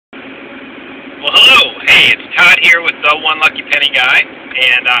it's Todd here with the One Lucky Penny Guy,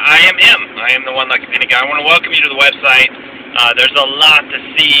 and I am him. I am the One Lucky Penny Guy. I want to welcome you to the website. There's a lot to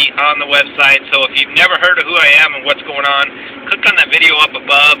see on the website, so if you've never heard of who I am and what's going on, click on that video up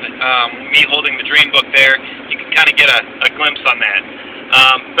above, me holding the dream book there. You can kind of get a glimpse on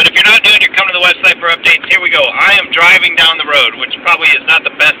that. But if you're not new and you're coming to the website for updates, here we go. I am driving down the road, which probably is not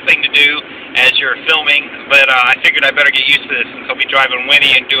the best thing to do as you're filming, but I figured I better get used to this since I'll be driving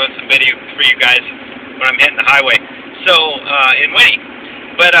Winnie and doing some video for you guys when I'm hitting the highway. So, in Winnie.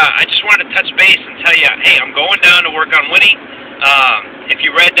 But I just wanted to touch base and tell you, hey, I'm going down to work on Winnie. If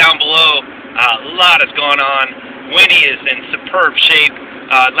you read down below, a lot has gone on. Winnie is in superb shape.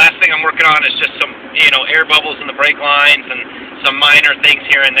 Last thing I'm working on is just some, air bubbles in the brake lines and some minor things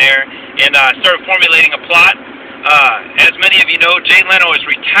here and there. And I started formulating a plot. As many of you know, Jay Leno is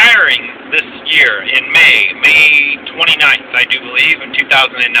retiring this year in May 29th, I do believe, in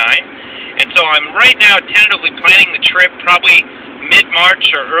 2009. And so I'm right now tentatively planning the trip, probably mid-March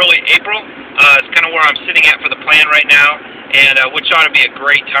or early April. It's kind of where I'm sitting at for the plan right now, and which ought to be a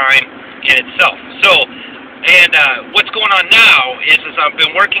great time in itself. So, what's going on now is I've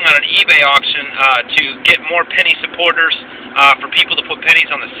been working on an eBay auction to get more penny supporters for people to put pennies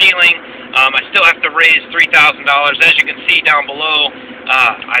on the ceiling. I still have to raise $3,000. As you can see down below,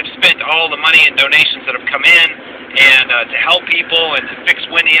 I've spent all the money and donations that have come in and to help people and to fix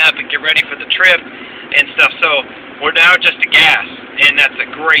Winnie up and get ready for the trip and stuff. So we're now just a gas, and that's a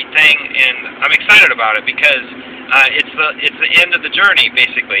great thing, and I'm excited about it because it's the end of the journey,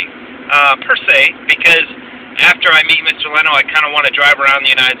 basically, per se, because after I meet Mr. Leno, I kind of want to drive around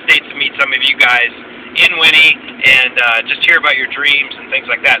the United States to meet some of you guys in Winnie and just hear about your dreams and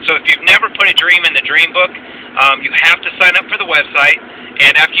things like that. So if you've never put a dream in the dream book, you have to sign up for the website,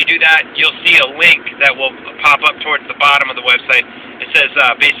 and after you do that, you'll see a link that will pop up towards the bottom of the website. It says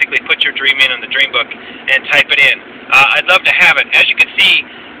basically put your dream in the dream book and type it in. I'd love to have it. As you can see,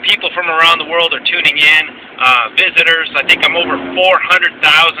 people from around the world are tuning in, visitors. I think I'm over 400,000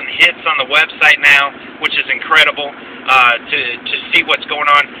 hits on the website now, which is incredible to see what's going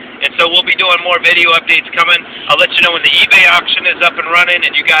on. And so we'll be doing more video updates coming. I'll let you know when the eBay auction is up and running,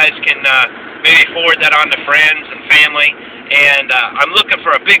 and you guys can maybe forward that on to friends and family. And I'm looking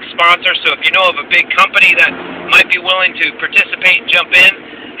for a big sponsor, so if you know of a big company that might be willing to participate and jump in,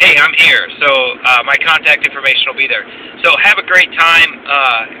 hey, I'm here. So my contact information will be there. So have a great time,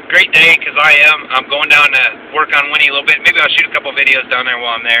 great day, because I'm going down to work on Winnie a little bit. Maybe I'll shoot a couple videos down there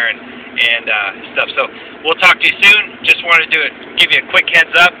while I'm there and stuff. So we'll talk to you soon. Just wanted to give you a quick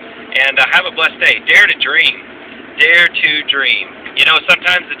heads up, and have a blessed day. Dare to dream. Dare to dream.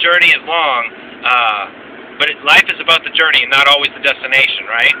 Sometimes the journey is long, but life is about the journey and not always the destination,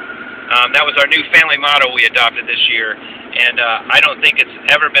 right? That was our new family motto we adopted this year, and I don't think it's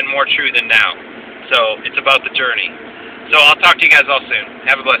ever been more true than now. So it's about the journey. So I'll talk to you guys all soon.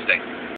 Have a blessed day.